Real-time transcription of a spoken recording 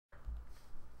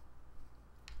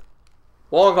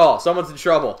Long haul. Someone's in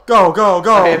trouble. Go, go,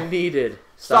 go. I am needed.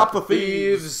 Stop the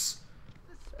thieves.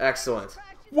 Excellent.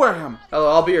 Wham. Hello,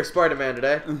 I'll be your Spider-Man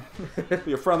today.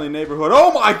 Be a friendly neighborhood.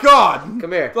 Oh my god.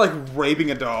 Come here. They're like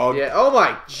raping a dog. Yeah. Oh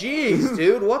my jeez,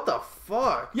 dude. What the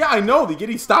fuck? Yeah, I know. The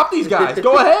giddy. Stop these guys.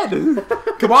 Go ahead.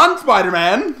 Come on,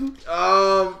 Spider-Man.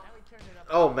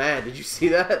 Oh man, did you see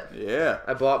that? Yeah.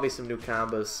 I bought me some new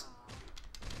combos.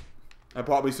 I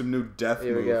bought me some new death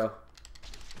Here move. we go.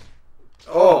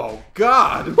 Oh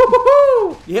god.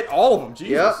 Woohoo! You hit all of them.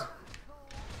 Jesus. Yep.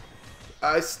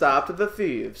 I stopped the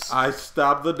thieves. I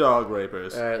stopped the dog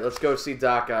rapers. Alright, let's go see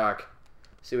Doc Ock.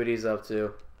 See what he's up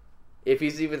to. If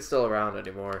he's even still around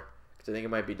anymore. Because I think he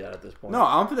might be dead at this point. No,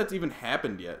 I don't think that's even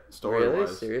happened yet, story-wise.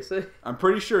 Really? Seriously? I'm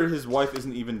pretty sure his wife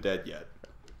isn't even dead yet.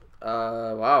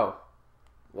 Wow.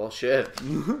 Well, shit.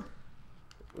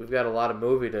 We've got a lot of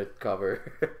movie to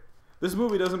cover. This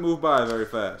movie doesn't move by very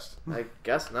fast. I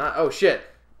guess not. Oh, shit.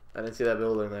 I didn't see that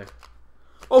building there.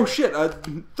 Oh, shit. A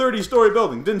 30-story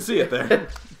building. Didn't see it there.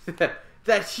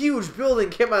 That huge building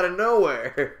came out of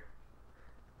nowhere.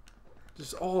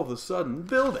 Just all of a sudden,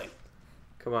 building.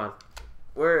 Come on.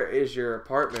 Where is your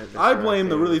apartment, Mr. I blame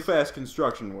the Octavius? really fast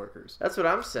construction workers. That's what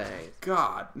I'm saying.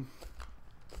 God.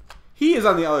 He is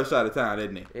on the other side of town,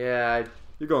 isn't he? Yeah,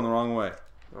 You're going the wrong way.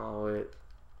 Oh, wait.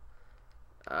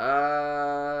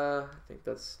 I think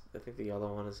the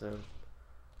yellow one is him.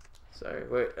 Sorry,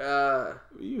 wait, What are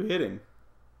you hitting?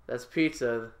 that's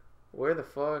pizza. Where the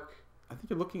fuck? I think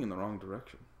you're looking in the wrong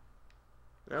direction.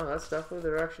 No, that's definitely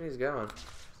the direction he's going.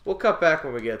 We'll cut back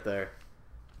when we get there.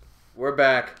 We're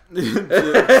back.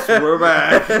 Yes, we're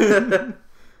back.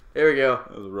 Here we go.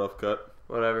 That was a rough cut.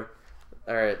 Whatever.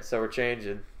 Alright, so we're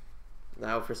changing.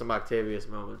 Now for some Octavius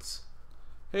moments.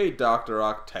 Hey, Dr.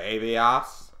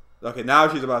 Octavius. Okay, now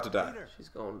she's about to die. She's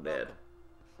going dead.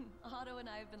 Otto and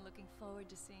I have been looking forward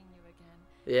to seeing you again.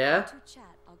 Yeah? To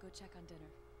chat, I'll go check on dinner.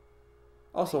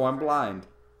 Also, I'm blind.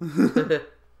 I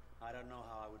don't know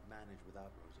how I would manage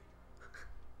without Rosie.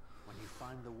 When you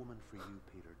find the woman for you,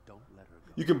 Peter, don't let her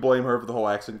go. You can blame her for the whole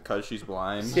accident because she's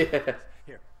blind. Yeah.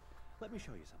 Here, let me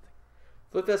show you something.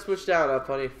 Flip that switch down up,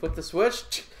 honey. Flip the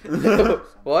switch?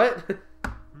 What?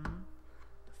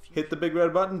 Hit the big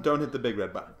red button, don't hit the big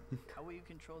red button. How will you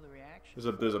control the reaction?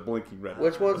 There's a blinking red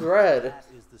Which button. one's red? That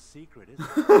is the secret,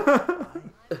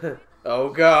 isn't it? Oh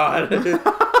god.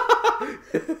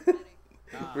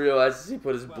 Realizes he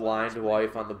put his blind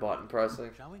wife on the button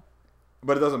pressing. Shall we?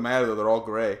 But it doesn't matter though, they're all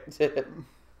gray.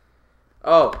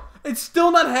 Oh. It's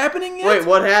still not happening yet? Wait,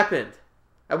 what happened?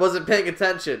 I wasn't paying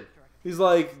attention. He's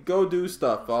like, go do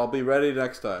stuff, I'll be ready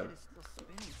next time. It's still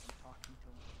spinning, talking to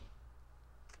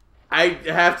him.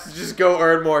 I have to just go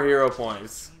earn more hero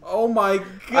points. Oh my god!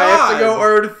 I have to go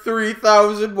earn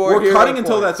 3,000 more We're hero cutting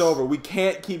until points. that's over. We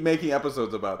can't keep making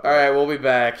episodes about that. Alright, we'll be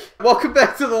back. Welcome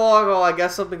back to the long haul. I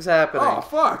guess something's happening. Oh,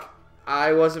 fuck.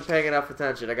 I wasn't paying enough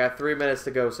attention. I got 3 minutes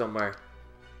to go somewhere.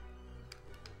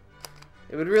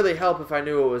 It would really help if I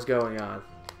knew what was going on.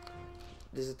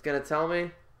 Is it gonna tell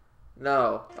me?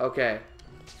 No. Okay.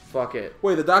 Fuck it.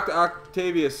 Wait, the Dr.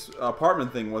 Octavius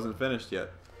apartment thing wasn't finished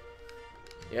yet.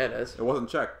 Yeah, it is. It wasn't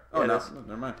checked. Oh, Yeah, it no. is.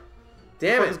 Never mind.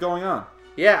 Damn What is it. going on?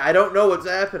 Yeah, I don't know what's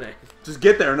happening. Just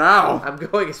get there now. I'm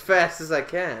going as fast as I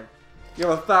can. You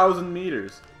have 1,000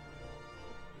 meters.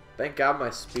 Thank God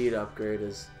my speed upgrade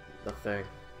is the thing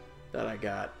that I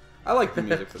got. I like the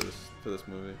music for this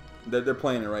movie. They're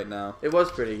playing it right now. It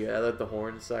was pretty good. I like the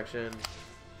horn section.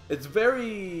 It's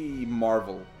very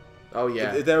Marvel. Oh,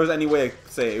 yeah. If there was any way to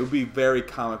say it, it would be very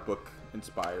comic book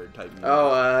inspired type music.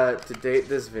 Oh, to date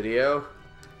this video,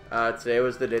 today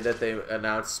was the day that they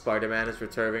announced Spider-Man is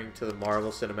returning to the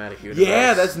Marvel Cinematic Universe.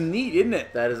 Yeah, that's neat, isn't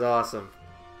it? That is awesome.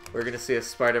 We're going to see a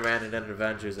Spider-Man and an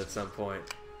Avengers at some point.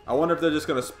 I wonder if they're just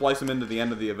going to splice him into the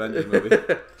end of the Avengers movie.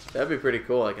 That'd be pretty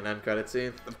cool, like an end credit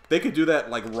scene. They could do that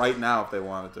like right now if they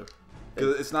wanted to.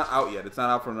 Because it's not out yet. It's not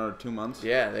out for another 2 months.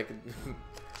 Yeah, they could.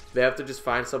 They have to just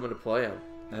find someone to play him.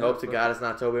 I hope to God it's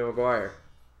not Tobey Maguire.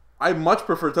 I much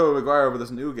prefer Tobey Maguire over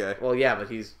this new guy. Well, yeah, but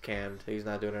he's canned. He's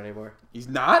not doing it anymore. He's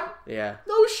not? Yeah.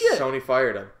 No shit. Sony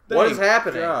fired him. What is Thank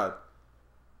happening? God.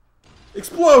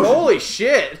 Explosion! Holy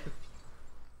shit!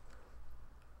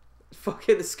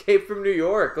 Fucking Escape from New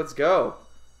York. Let's go.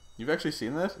 You've actually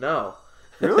seen this? No.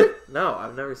 Really? No,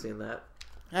 I've never seen that.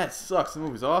 That sucks. The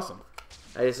movie's awesome.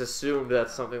 I just assumed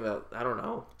that's something that, I don't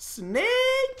know. Snake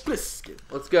Plissken.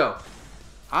 Let's go.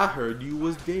 I heard you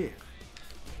was dead.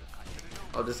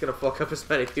 I'm just gonna fuck up as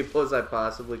many people as I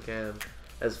possibly can.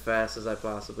 As fast as I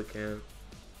possibly can.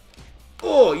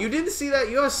 Oh, you didn't see that?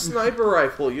 You have a sniper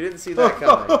rifle. You didn't see that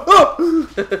coming.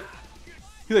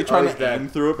 He's like trying he's to aim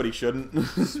dead. through it, but he shouldn't.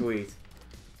 Sweet.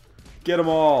 Get them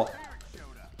all.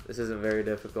 This isn't very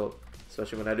difficult,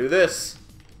 especially when I do this.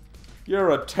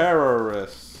 You're a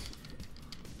terrorist.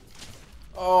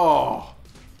 Oh.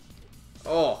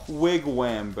 Oh. Wig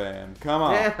wham bam. Come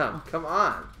on. Damn, come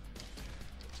on.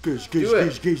 Gush, Do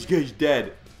it.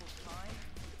 dead.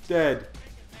 Dead.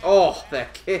 Oh,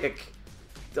 that kick.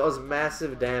 Does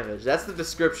massive damage. That's the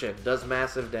description. Does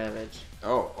massive damage.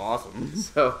 Oh, awesome.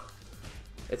 So,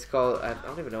 it's called, I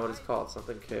don't even know what it's called.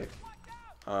 Something kick.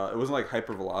 It wasn't like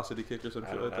hyper velocity kick or some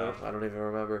shit like that. I don't even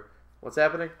remember. What's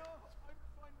happening?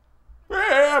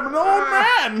 Hey, I'm an old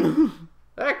man!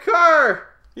 That car!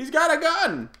 He's got a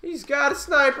gun! He's got a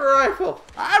sniper rifle.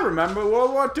 I remember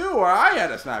World War II where I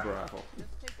had a sniper rifle.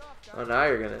 Oh, now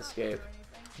you're gonna escape.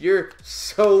 You're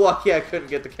so lucky I couldn't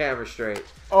get the camera straight.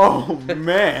 Oh,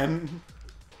 man.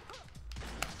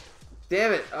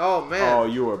 Damn it. Oh, man. Oh,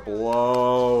 you were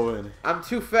blowing. I'm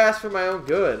too fast for my own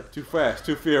good. Too fast,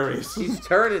 too furious. He's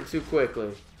turning too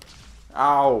quickly.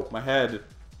 Ow, my head.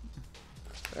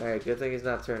 Alright, good thing he's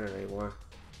not turning anymore.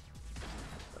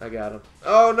 I got him.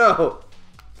 Oh, no!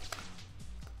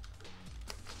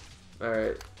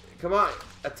 Alright. Come on.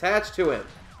 Attach to him.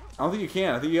 I don't think you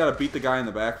can. I think you gotta beat the guy in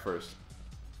the back first.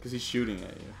 Because he's shooting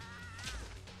at you.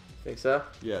 Think so?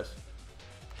 Yes.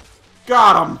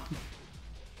 Got him!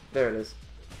 There it is.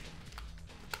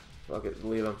 Fuck it.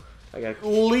 Leave him.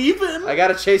 Leave him? I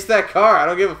gotta chase that car. I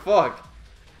don't give a fuck.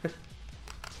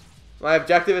 My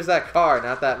objective is that car,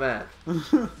 not that man.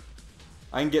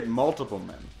 I can get multiple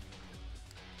men.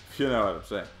 If you know what I'm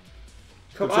saying.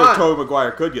 Come I'm sure on. Tobey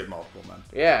Maguire could get multiple men.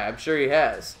 Yeah, I'm sure he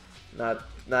has. Not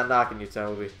knocking you,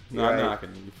 Toby. Not knocking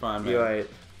you. You fine, man. You ain't.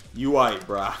 You ain't,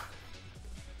 brah.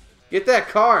 Get that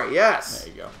car, yes.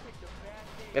 There you go.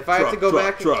 If I have to go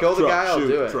back and kill the guy, I'll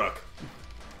do it. Truck.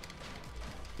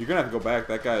 You're gonna have to go back.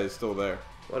 That guy is still there.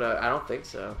 What? I don't think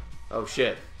so. Oh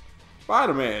shit.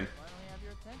 Spider-Man.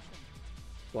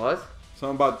 What?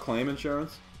 Something about claim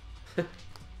insurance?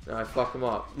 No, I fucked him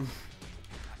up.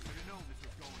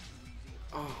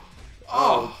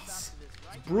 Oh, it's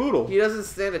brutal. He doesn't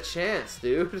stand a chance,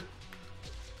 dude.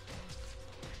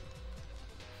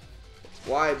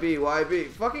 YB.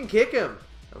 Fucking kick him.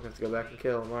 I'm gonna have to go back and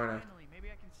kill him, aren't I? Maybe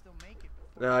I can still make it.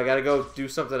 No, I gotta go do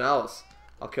something else.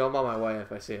 I'll kill him on my way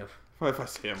if I see him. If I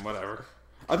see him, whatever.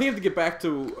 I think you have to get back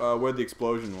to where the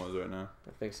explosion was right now.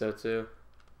 I think so too.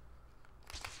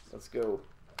 Let's go.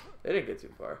 They didn't get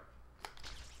too far.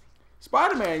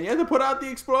 Spider-Man, you have to put out the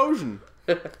explosion.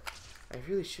 I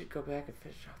really should go back and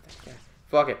finish off that guy.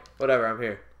 Fuck it. Whatever, I'm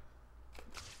here.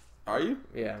 Are you?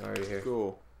 Yeah, I'm already here.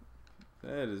 Cool.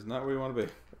 That is not where you want to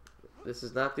be. This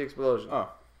is not the explosion. Oh.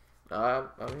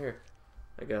 I'm here.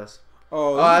 I guess.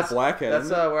 Oh, that's Blackhead. That's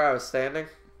where I was standing.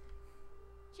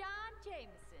 John Jameson,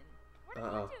 what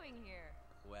are you doing here?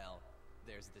 Well,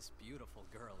 there's this beautiful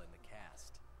girl in the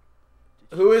cast.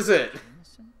 Who is it?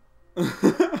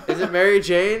 Is it Mary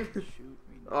Jane? Shoot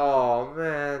me. Oh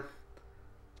man.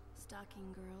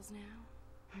 Stalking girls now?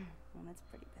 Well, that's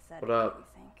pretty pathetic. What up? What do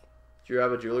you think? Do you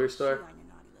have a jewelry She store? on your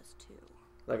naughty list too.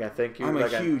 Like I think you. I'm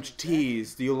like a huge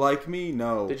tease. Do you like me?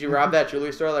 No. Did you rob that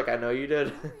jewelry store? Like I know you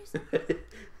did.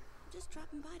 Just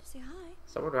dropping by to say hi.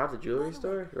 Someone robbed the jewelry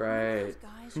store? Right. Those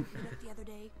guys who beat up the other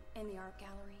day in the art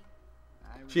gallery.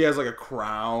 She has like a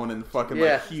crown and fucking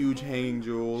Yeah. like huge hanging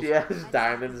jewels. She has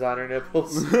diamonds on her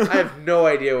nipples. I have no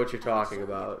idea what you're talking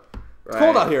about. Right. It's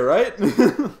cold out here, right?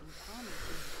 And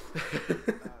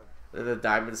the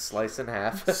diamonds slice in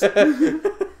half. I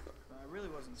really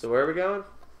wasn't. So where are we going?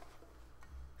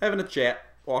 Having a chat.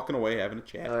 Walking away, having a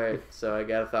chat. Alright, so I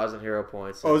got 1,000 hero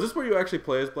points. Oh, is this where you actually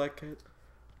play as Black Cat?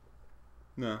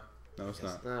 No. No, it's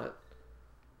not. It's not.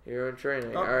 Hero in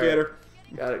training. Oh, Alright. get her.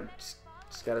 Gotta,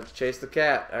 just gotta chase the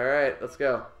cat. Alright, let's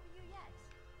go.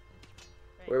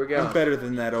 Where we going? I'm better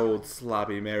than that old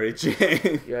sloppy Mary Jane.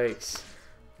 Yikes.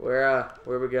 Where are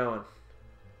we going?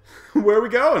 Where are we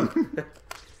going?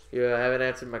 You haven't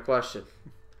answered my question.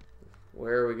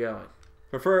 Where are we going?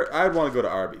 I'd want to go to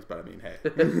Arby's, but I mean, hey.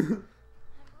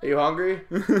 Are you hungry?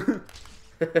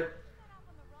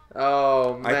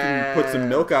 Oh, man. I can put some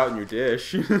milk out in your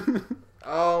dish.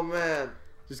 Oh, man.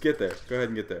 Just get there. Go ahead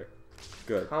and get there.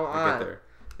 Good. Come Get on. there.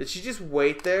 Did she just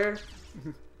wait there?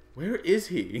 Where is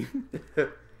he?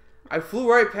 I flew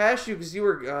right past you because you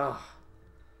were...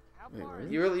 Wait,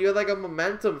 where? You had like a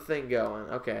momentum thing going.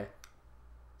 Okay.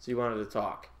 So you wanted to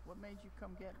talk. What made you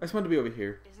come get I just wanted to be over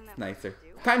here. It's nicer.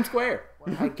 Times Square.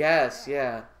 I guess,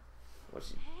 yeah.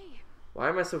 Hey, Why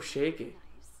am I so shaky? nice.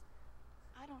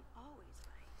 I don't always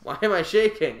fight. Why am I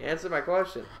shaking? Answer my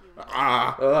question.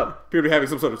 Ah. Appear to be having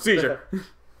some sort of seizure. Don't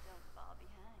fall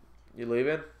behind. You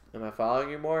leaving? Am I following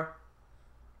you more?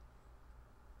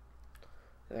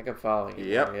 I think I'm following you.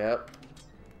 Yep. More. Yep.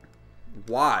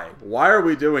 Why? Why are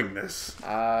we doing this?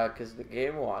 Because the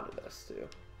game wanted us to.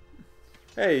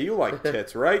 Hey, you like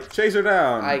tits, right? Chase her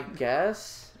down. I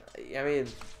guess. I mean...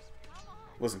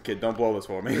 Listen, kid, don't blow this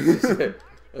for me.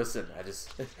 Listen,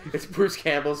 it's Bruce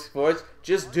Campbell's voice.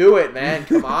 Just do it, man.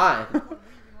 Come on.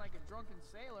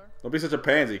 Don't be such a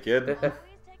pansy, kid. Always take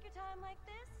your time like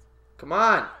this. Come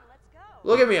on. Let's go.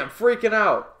 Look at me. I'm freaking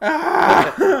out.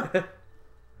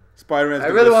 Spider-Man's I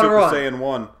gonna really go wanna Super run. Saiyan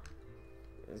 1.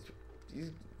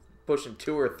 He's pushing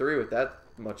 2 or 3 with that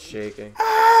much shaking.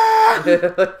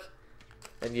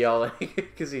 And yelling.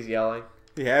 Because he's yelling.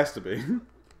 He has to be.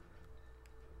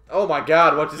 Oh my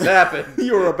god, what just happened?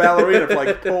 You were a ballerina for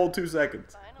like a whole 2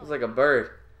 seconds. It was like a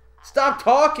bird. Stop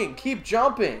talking! Keep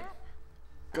jumping!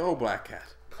 Go, Black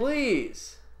Cat.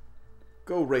 Please!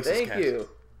 Go, racist Thank cat. you.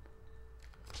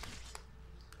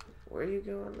 Where are you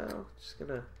going now? Just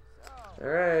gonna...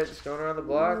 Alright, just going around the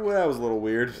block. Ooh, that was a little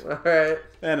weird. Alright.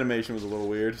 Animation was a little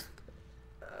weird.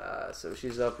 So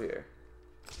she's up here.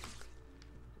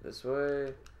 This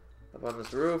way. Up on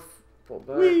this roof. Pull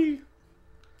back. Whee!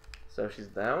 So she's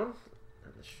down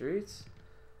in the streets.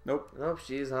 Nope. Nope,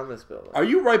 she's on this building. Are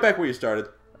you right back where you started?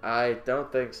 I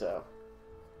don't think so.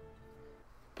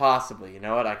 Possibly. You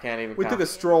know what? I can't even. We took a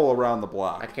stroll around the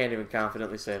block. I can't even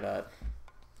confidently say that.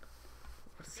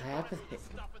 What's happening?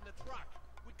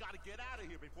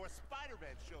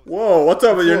 Whoa, what's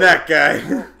up with your neck,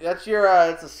 guy? That's your.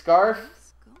 It's a scarf.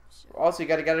 Also, you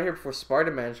gotta get out of here before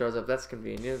Spiderman shows up. That's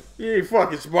convenient. You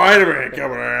fucking Spider-Man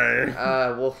coming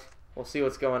out. We'll see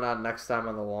what's going on next time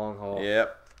on the long haul.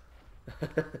 Yep.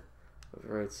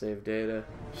 Right, save data.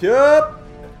 Yup.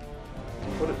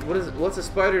 What's a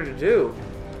spider to do?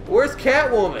 Where's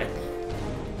Catwoman?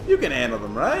 You can handle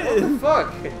them, right? What the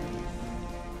fuck?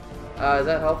 Is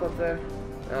that health up there?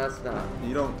 No, it's not.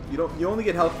 You only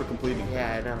get health for completing.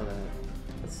 Yeah, I know that.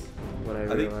 That's what I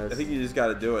realized. I think you just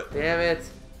gotta do it. Damn it.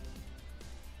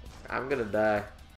 I'm gonna die.